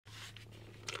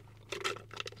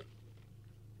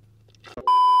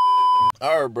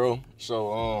All right, bro.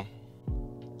 So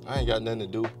I ain't got nothing to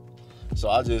do. So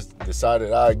I just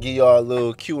decided I'd give y'all a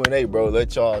little Q&A, bro.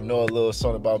 Let y'all know a little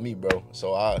something about me, bro.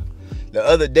 So the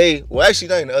other day, well, actually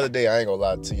not even the other day, I ain't gonna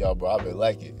lie to y'all, bro. I've been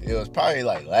liking it. It was probably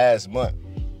like last month.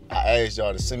 I asked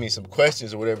y'all to send me some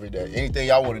questions or whatever, that anything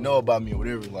y'all want to know about me or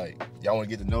whatever, like y'all want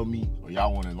to get to know me or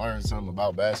y'all want to learn something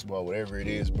about basketball, whatever it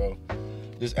is, bro.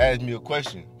 Just ask me a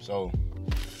question. So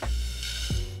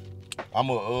I'm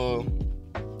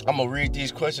gonna read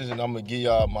these questions and I'm gonna give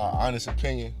y'all my honest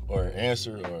opinion or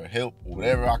answer or help,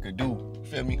 whatever I could do. You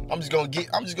feel me? I'm just gonna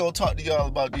talk to y'all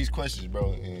about these questions,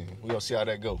 bro, and we gonna see how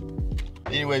that go.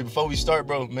 Anyway, before we start,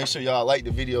 bro, make sure y'all like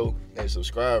the video and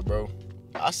subscribe, bro.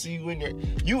 I see you in there.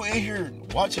 You in here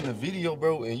watching the video,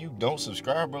 bro, and you don't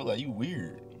subscribe, bro. Like, you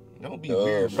weird. Don't be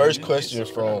weird, bro. First question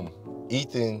from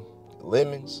Ethan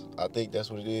Lemons. I think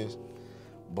that's what it is.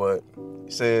 But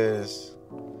it says,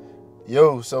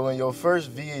 yo, so in your first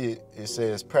vid, it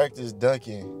says practice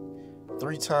dunking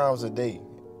 3 times a day.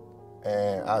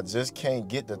 And I just can't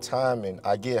get the timing.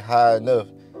 I get high enough,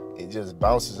 it just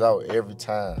bounces out every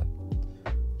time.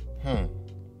 I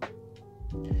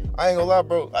ain't gonna lie,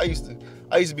 bro. I used to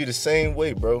be the same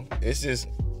way, bro. It's just,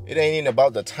 it ain't even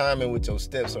about the timing with your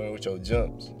steps or with your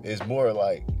jumps. It's more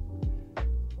like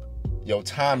your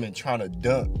timing trying to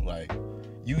dunk. Like,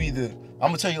 you either, I'm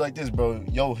gonna tell you like this, bro.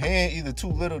 Your hand either too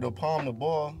little to palm the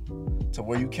ball to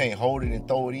where you can't hold it and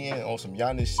throw it in on some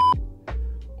Giannis shit,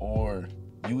 or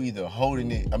you either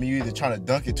you either trying to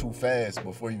dunk it too fast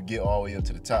before you get all the way up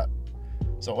to the top.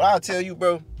 So what I'll tell you,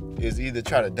 bro, is either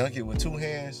try to dunk it with 2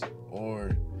 hands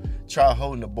or try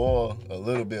holding the ball a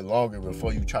little bit longer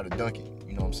before you try to dunk it.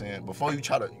 You know what I'm saying? Before you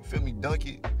try to, you feel me, dunk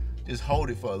it, just hold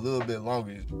it for a little bit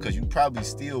longer, because you probably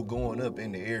still going up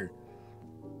in the air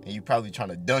and you probably trying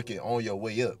to dunk it on your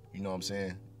way up. You know what I'm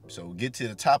saying? So get to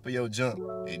the top of your jump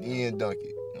and then dunk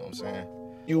it. You know what I'm saying?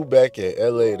 You back at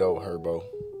LA though, Herbo.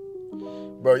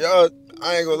 Bro, y'all,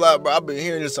 I ain't gonna lie, bro. I've been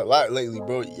hearing this a lot lately,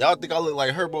 bro. Y'all think I look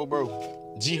like Herbo, bro?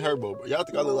 G Herbo, bro. Y'all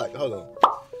think I look like, hold on.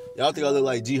 Y'all think I look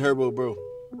like G Herbo, bro?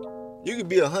 You could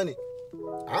be 100.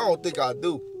 I don't think I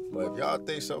do. But if y'all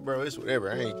think so, bro, it's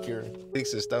whatever. I ain't caring.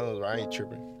 6 and stones, bro. I ain't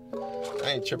tripping.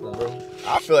 Bro.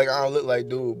 I feel like I don't look like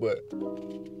dude, but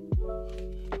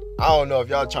I don't know if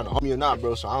y'all trying to hold me or not,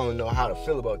 bro. So I don't know how to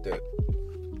feel about that.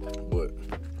 But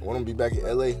I want to be back in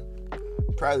LA.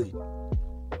 Probably.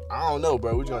 I don't know,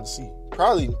 bro. We just got to see.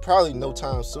 Probably no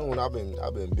time soon. I've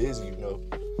been busy, you know.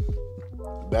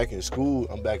 Back in school.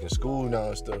 I'm back in school now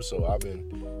and stuff. So I've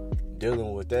been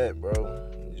dealing with that,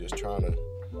 bro. Just trying to,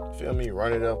 feel me,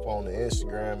 run it up on the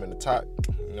Instagram and the top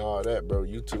and all that, bro.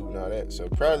 YouTube and all that. So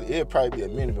it'll probably be a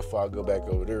minute before I go back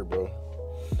over there, bro.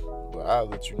 But I'll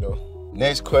let you know.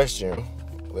 Next question.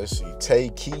 Let's see. Tay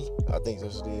Key. I think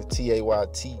this is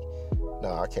T-A-Y-T.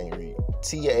 No, I can't read.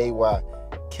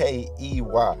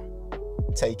 T-A-Y-K-E-Y.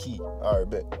 Tay Key. All right,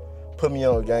 bet. Put me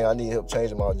on, gang. I need help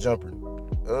changing my jumper.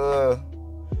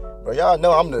 Bro, y'all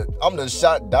know I'm the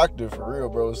shot doctor for real,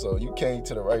 bro. So you came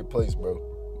to the right place, bro.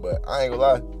 But I ain't gonna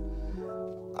lie,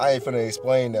 I ain't finna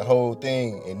explain the whole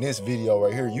thing in this video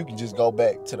right here. You can just go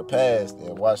back to the past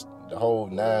and watch the whole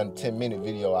 9-10 minute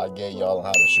video I gave y'all on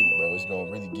how to shoot, bro. It's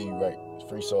gonna really get you right. It's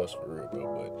free sauce for real,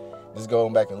 bro. But just go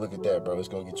back and look at that, bro. It's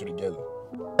gonna get you together.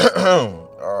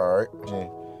 All right,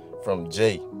 from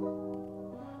Jay.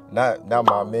 Not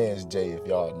my man's Jay, if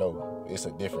y'all know. It's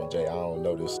a different Jay. I don't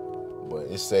know this. But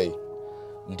it say,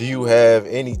 do you have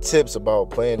any tips about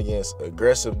playing against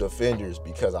aggressive defenders?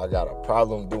 Because I got a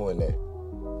problem doing that.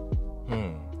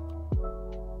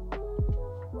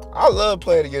 I love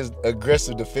playing against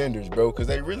aggressive defenders, bro, because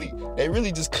they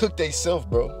really just cook themselves,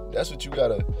 bro. That's what you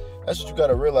gotta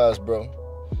realize, bro.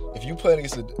 If you playing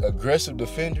against an aggressive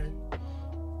defender,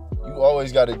 you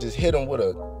always gotta just hit them with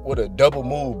a double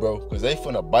move, bro, because they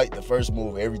finna bite the first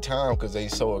move every time because they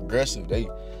so aggressive. They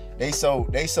so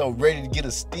ready to get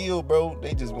a steal, bro.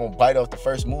 They just gonna bite off the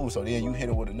first move. So then you hit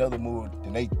them with another move,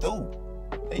 and they through,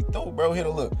 bro. Hit a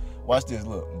look. Watch this.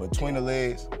 Look, between the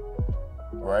legs,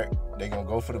 right? They gonna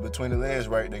go for the between the legs,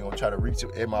 right? They gonna try to reach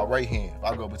it at my right hand. If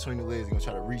I go between the legs, they gonna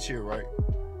try to reach here, right?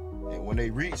 And when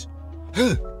they reach,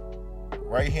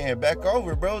 right hand back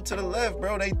over, bro, to the left,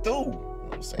 bro. They through. You know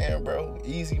what I'm saying, bro?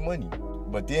 Easy money.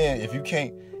 But then if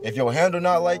your handle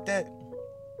not like that,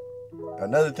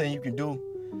 another thing you can do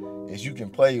is you can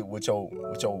play with your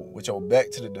back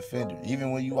to the defender,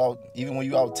 even when you out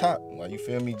top. Like, you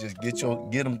feel me? Just get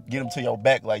them to your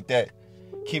back like that.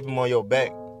 Keep them on your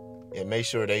back and make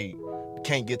sure they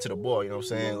can't get to the ball. You know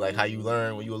what I'm saying? Like how you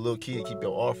learn when you a little kid, keep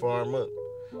your off arm up.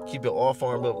 Keep your off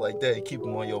arm up like that and keep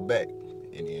them on your back.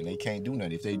 and then they can't do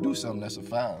nothing. If they do something, that's a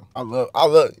foul. I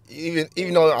love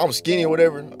even though I'm skinny or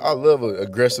whatever, I love an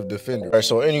aggressive defender. All right,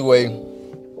 so anyway,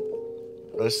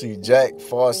 let's see, Jack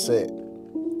Fawcett.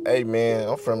 Hey man,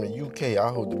 I'm from the UK.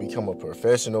 I hope to become a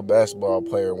professional basketball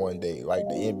player one day, like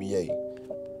the NBA.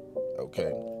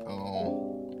 Okay.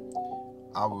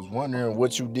 I was wondering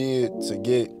what you did to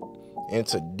get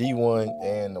into D1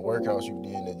 and the workouts you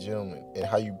did in the gym and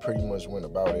how you pretty much went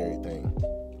about everything.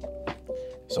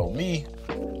 So me,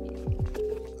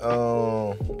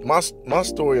 my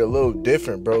story a little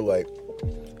different, bro. Like,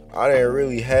 I didn't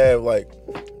really have, like,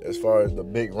 as far as the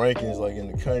big rankings, like in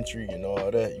the country and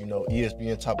all that, you know,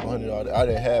 ESPN top 100, all that. I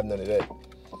didn't have none of that.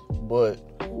 But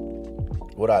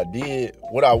what I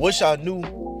wish I knew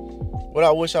when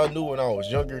I was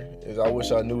younger is I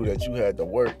wish I knew that you had to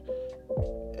work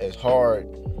as hard.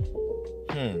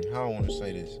 How I want to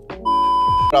say this?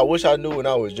 What I wish I knew when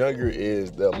I was younger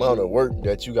is the amount of work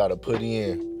that you got to put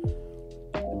in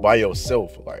by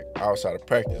yourself, like outside of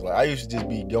practice. Like, I used to just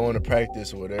be going to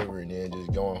practice or whatever and then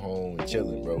just going home and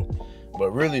chilling, bro.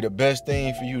 But really the best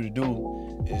thing for you to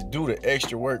do is do the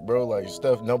extra work, bro. Like,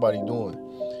 stuff nobody doing.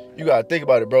 You gotta think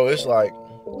about it, bro. It's like,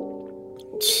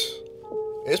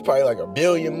 it's probably like a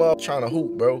billion motherfuckers trying to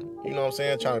hoop, bro. You know what I'm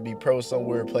saying? Trying to be pro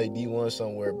somewhere, play D1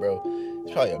 somewhere, bro.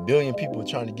 It's probably a billion people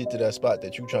trying to get to that spot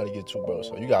that you trying to get to, bro.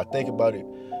 So you gotta think about it.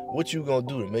 What you gonna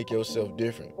do to make yourself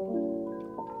different?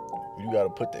 You gotta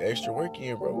put the extra work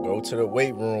in, bro. Go to the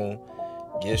weight room,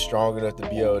 get strong enough to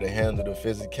be able to handle the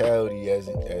physicality as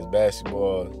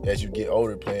basketball. As you get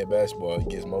older playing basketball, it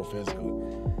gets more physical.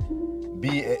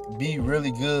 Be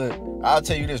really good. I'll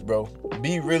tell you this, bro.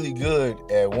 Be really good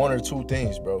at one or two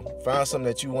things, bro. Find something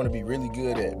that you want to be really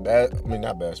good at.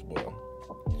 Not basketball.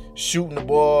 Shooting the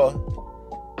ball,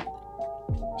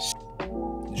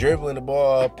 dribbling the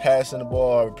ball, passing the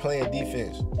ball, playing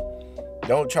defense.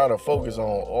 Don't try to focus on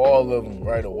all of them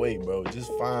right away, bro.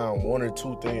 Just find one or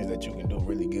two things that you can do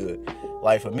really good.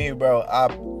 Like for me, bro,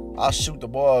 I shoot the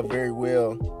ball very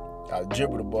well. I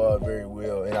dribble the ball very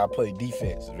well, and I play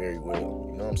defense very well.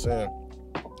 You know what I'm saying?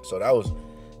 So that was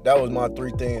my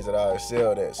three things that I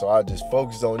excelled at. So I just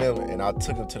focused on them, and I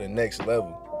took them to the next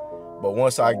level. But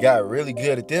once I got really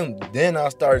good at them, then I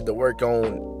started to work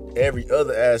on every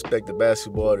other aspect of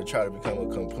basketball to try to become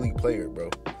a complete player, bro.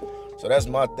 So that's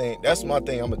my thing. That's my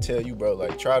thing. I'm gonna tell you, bro.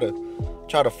 Like, try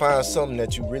to find something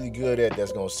that you're really good at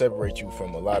that's gonna separate you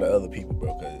from a lot of other people,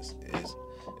 bro. Cause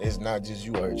it's not just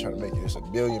you out here trying to make it. It's a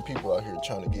billion people out here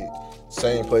trying to get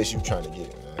same place you trying to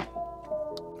get, man.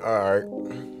 All right,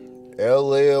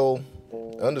 LL_B.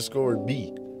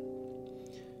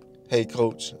 Hey,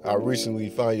 coach. I recently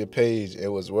found your page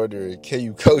and was wondering, can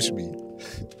you coach me?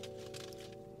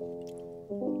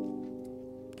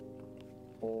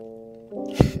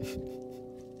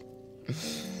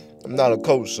 I'm not a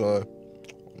coach, son.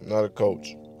 I'm not a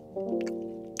coach.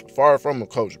 Far from a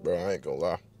coach, bro. I ain't gonna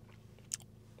lie.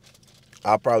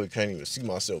 I probably can't even see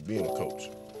myself being a coach.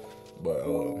 But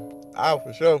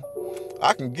for sure,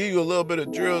 I can give you a little bit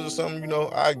of drills or something, you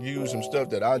know. I give you some stuff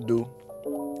that I do,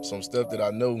 some stuff that I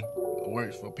know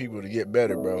works for people to get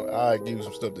better, bro. I give you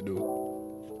some stuff to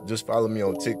do. Just follow me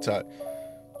on TikTok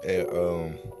at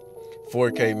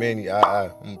 4kmanny.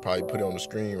 I'm gonna probably put it on the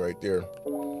screen right there.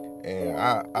 And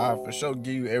I for sure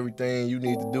give you everything you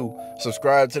need to do.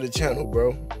 Subscribe to the channel,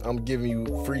 bro. I'm giving you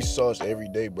free sauce every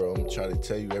day, bro. I'm trying to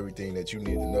tell you everything that you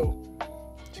need to know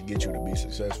to get you to be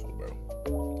successful, bro.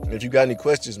 And if you got any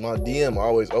questions, my DM are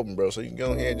always open, bro. So you can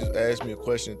go ahead and just ask me a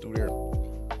question through there.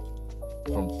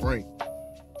 From Frank.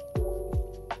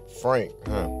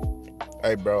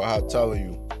 Hey, bro, how tall are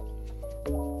you?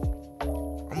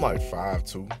 I'm like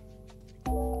 5'2".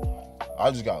 I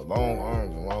just got long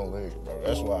arms and long legs, bro.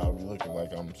 That's why I be looking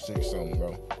like I'm 6'something,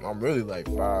 bro. I'm really like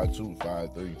 5'2",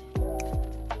 5'3".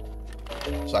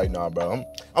 It's like, nah, bro.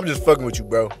 I'm just fucking with you,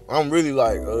 bro. I'm really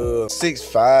like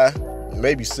 6'5",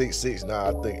 maybe 6'6". Nah,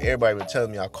 I think everybody been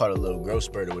telling me I caught a little growth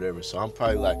spurt or whatever. So I'm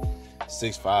probably like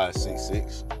 6'5",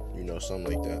 6'6", you know,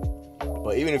 something like that.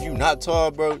 But even if you're not tall,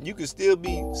 bro, you can still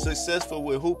be successful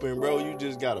with hooping, bro. You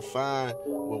just gotta find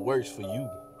what works for you.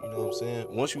 You know what I'm saying?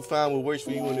 Once you find what works for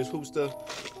you in this hoop stuff,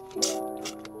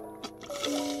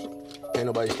 can't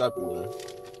nobody stop you, man.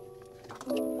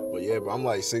 But yeah, bro, I'm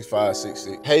like 6'5",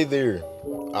 6'6". Hey there,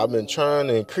 I've been trying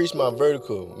to increase my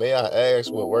vertical. May I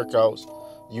ask what workouts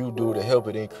you do to help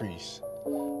it increase?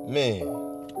 Man,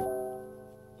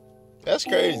 that's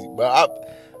crazy. But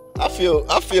I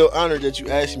feel honored that you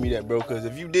asked me that, bro. Because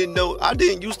if you didn't know, I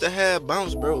didn't used to have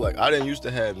bounce, bro. Like, I didn't used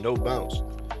to have no bounce.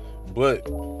 But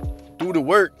through the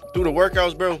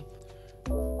workouts, bro.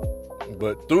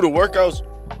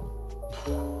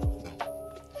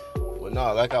 But But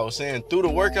no, like I was saying, through the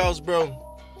workouts, bro,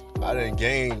 I done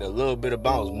gained a little bit of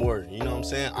bounce more. You know what I'm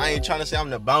saying? I ain't trying to say I'm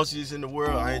the bounciest in the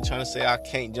world. I ain't trying to say I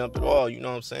can't jump at all. You know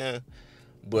what I'm saying?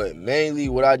 But mainly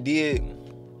what I did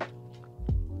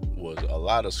was a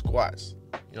lot of squats.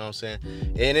 You know what I'm saying?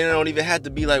 And it don't even have to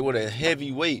be like with a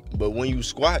heavy weight. But when you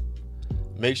squat,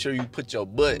 make sure you put your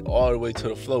butt all the way to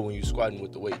the floor when you squatting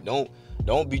with the weight.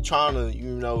 Don't be trying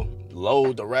to,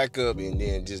 load the rack up and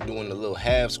then just doing a little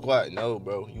half squat. No,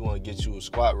 bro. You want to get you a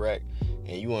squat rack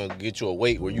and you want to get you a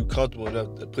weight where you comfortable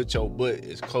enough to put your butt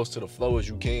as close to the floor as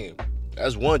you can.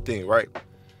 That's one thing, right?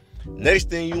 Next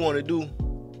thing you want to do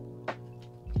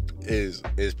is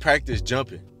practice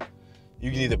jumping. You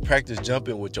can either practice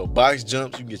jumping with your box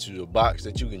jumps. You can get you a box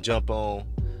that you can jump on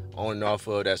and off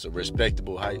of. That's a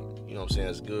respectable height. You know what I'm saying?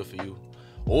 That's good for you.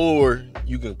 Or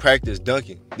you can practice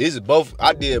dunking. These are both.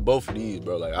 I did both of these,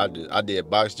 bro. Like I did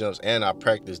box jumps and I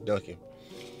practiced dunking.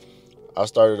 I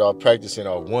started off practicing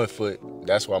off 1 foot.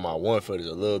 That's why my 1 foot is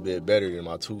a little bit better than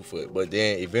my 2 foot. But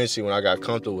then eventually when I got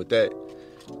comfortable with that,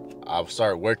 I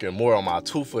started working more on my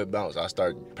 2 foot bounce. I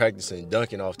started practicing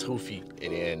dunking off 2 feet.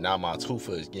 And then now my 2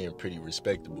 foot is getting pretty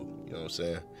respectable. You know what I'm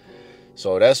saying?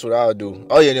 So that's what I'll do.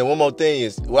 Oh yeah, then one more thing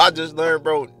is, what I just learned,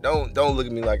 bro, don't look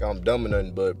at me like I'm dumb or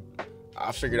nothing, but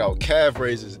I figured out calf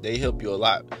raises, they help you a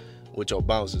lot with your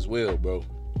bounce as well, bro.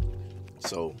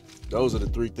 So those are the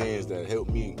 3 things that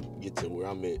helped me get to where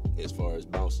I'm at as far as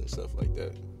bouncing and stuff like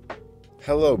that.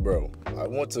 Hello, bro. I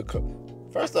want to come.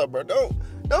 First up, bro,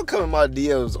 don't come in my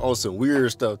DMs on some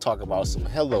weird stuff, talk about some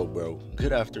hello, bro.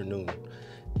 Good afternoon.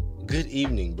 Good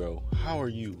evening, bro. How are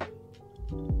you?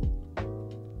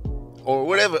 Or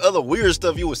whatever other weird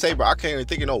stuff you would say, bro. I can't even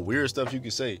think of no weird stuff you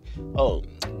could say. Oh,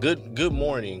 good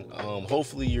morning.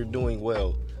 Hopefully you're doing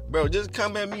well. Bro, just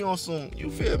come at me on some, you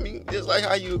feel me? Just like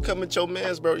how you come at your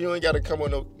mans, bro. You ain't gotta come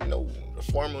on no,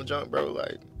 formal junk, bro.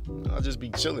 Like, I'll just be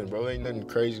chilling, bro. Ain't nothing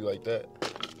crazy like that.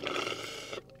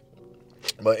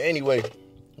 But anyway,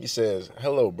 he says,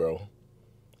 hello, bro.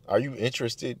 Are you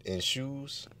interested in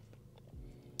shoes?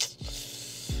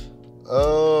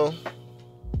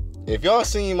 If y'all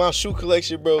seen my shoe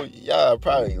collection, bro, y'all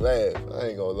probably laugh. I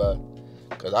ain't gonna lie.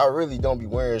 Cause I really don't be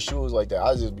wearing shoes like that.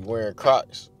 I just be wearing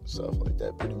Crocs, stuff like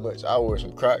that pretty much. I wear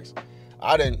some Crocs.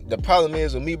 The problem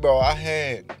is with me, bro, I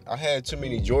had too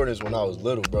many Jordans when I was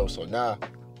little, bro. So now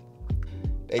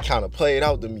they kind of played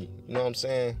out to me. You know what I'm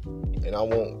saying? And I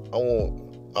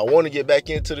want to get back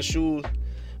into the shoes,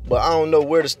 but I don't know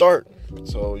where to start.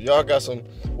 So y'all got some,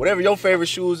 whatever your favorite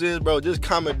shoes is, bro, just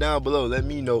comment down below. Let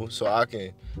me know so I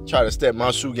can try to step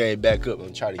my shoe game back up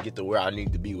and try to get to where I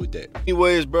need to be with that.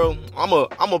 Anyways, bro,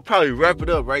 I'ma probably wrap it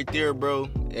up right there, bro.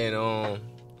 And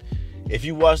if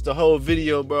you watched the whole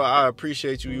video, bro, I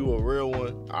appreciate you. You a real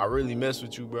one. I really mess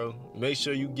with you, bro. Make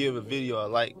sure you give a video a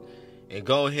like and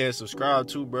go ahead and subscribe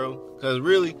too, bro. Cause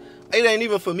really, it ain't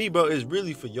even for me, bro. It's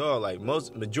really for y'all. Like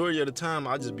majority of the time,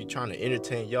 I just be trying to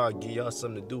entertain y'all, give y'all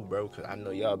something to do, bro. Cause I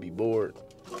know y'all be bored.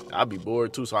 I be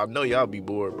bored too, so I know y'all be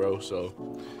bored, bro. So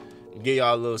give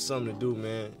y'all a little something to do,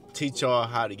 man. Teach y'all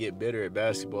how to get better at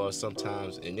basketball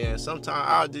sometimes, and then sometimes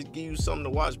I'll just give you something to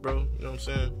watch, bro. You know what I'm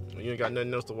saying? When you ain't got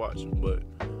nothing else to watch, but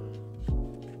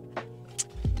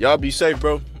y'all be safe,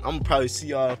 bro. I'm gonna probably see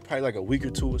y'all probably like a week or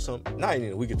 2 or something. Not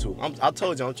even a week or 2. I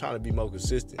told you I'm trying to be more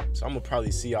consistent. So I'm gonna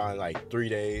probably see y'all in like 3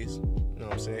 days. You know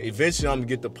what I'm saying? Eventually I'm gonna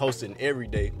get to posting every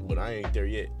day, but I ain't there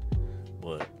yet.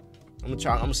 But I'm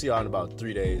gonna see y'all in about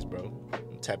 3 days, bro.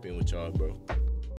 I'm tap in with y'all, bro.